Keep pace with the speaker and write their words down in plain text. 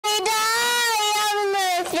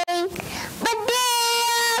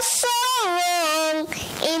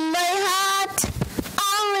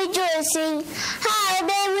blessing, how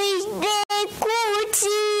they wish they could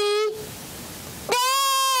see.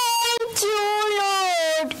 Thank you,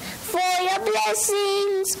 Lord, for your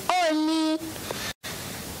blessings only.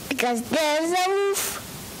 Because there's a roof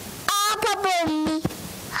up above me,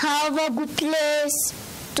 have a good place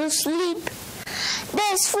to sleep.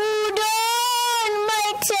 There's food on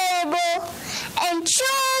my table and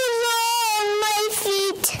shoes on my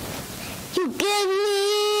feet. You gave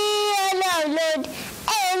me a love, Lord,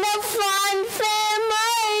 and a fun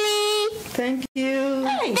family. Thank you.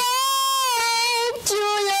 Thank you,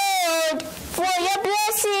 Lord, for your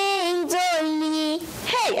blessings only.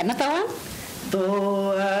 Hey, another one.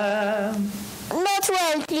 Though Not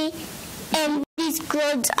wealthy, and these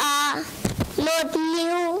clothes are not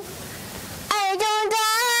new. I don't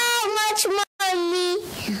have much money,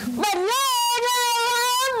 but Lord, I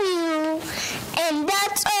love you, and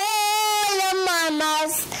that's all that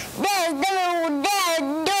matters. There's the road that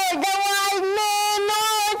the world may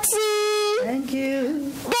not see. thank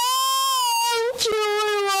you. Thank you,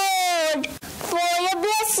 Lord, for your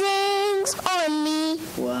blessings on me.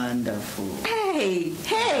 Wonderful.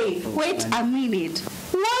 Hey, wait a minute.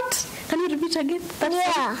 What? Can you repeat again?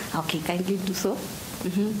 Yeah. Okay, kindly do so.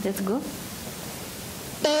 Let's go.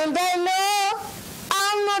 And I know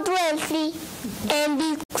I'm not wealthy, and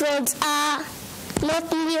these clothes are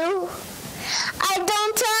not new. I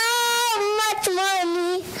don't have much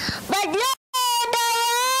money, but Lord,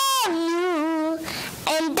 I love you,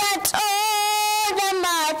 and that's all that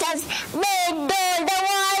matters. May though the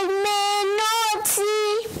world may not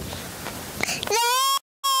see.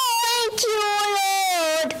 Thank you,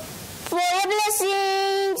 Lord, for your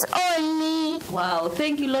blessings on me. Wow,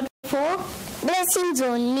 thank you, Lord, for... Blessings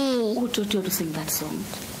on me. Who taught you to sing that song?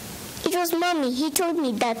 It was Mommy. He told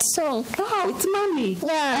me that song. Wow, it's Mommy.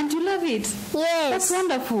 Yeah. And you love it? Yes. That's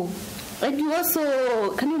wonderful. And you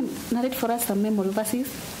also, can you narrate for us some memory verses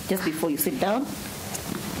just before you sit down?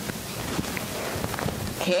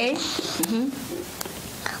 Okay.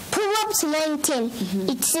 Proverbs 19.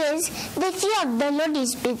 It says, the fear of the Lord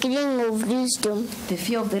is beginning of wisdom. The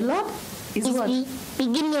fear of the Lord is what? The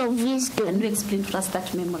beginning of wisdom. Can you explain to us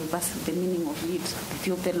that memory verse, the meaning of it? The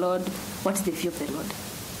fear of the Lord. What is the fear of the Lord?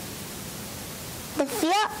 The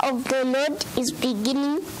fear of the Lord is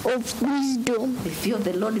beginning of wisdom. The fear of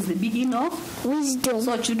the Lord is the beginning of? Wisdom.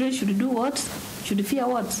 So children should do what? Should fear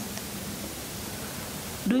what?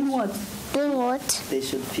 Doing what? Doing what? They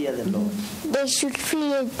should fear the Lord. They should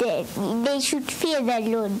fear the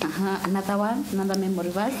Lord. Another one, another memory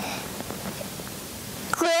verse.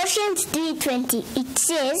 Colossians 3:20. It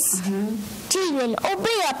says, children,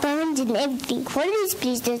 obey your parents in everything, for it is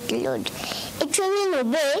pleasing the Lord. If children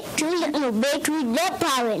obey to their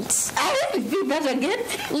parents. I repeat that again.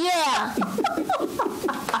 Yeah.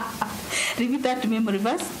 Repeat that memory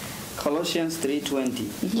verse. Colossians 3:20.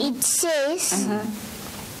 It says,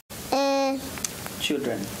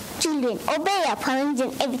 Children. children, obey your parents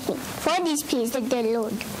in everything, for it is pleasing the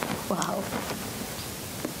Lord. Wow.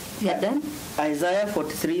 You are done? Isaiah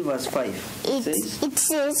 43 verse 5. It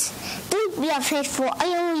says, don't be afraid, for I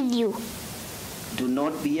am with you. Do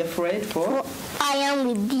not be afraid, for I am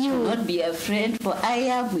with you. Do not be afraid, for I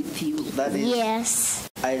am with you. that is Yes.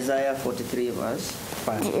 Isaiah 43 verse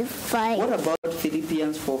 5. 5. What about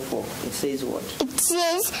Philippians 4:4? It says what? It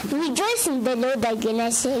says, rejoice in the Lord. Again I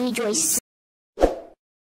say rejoice.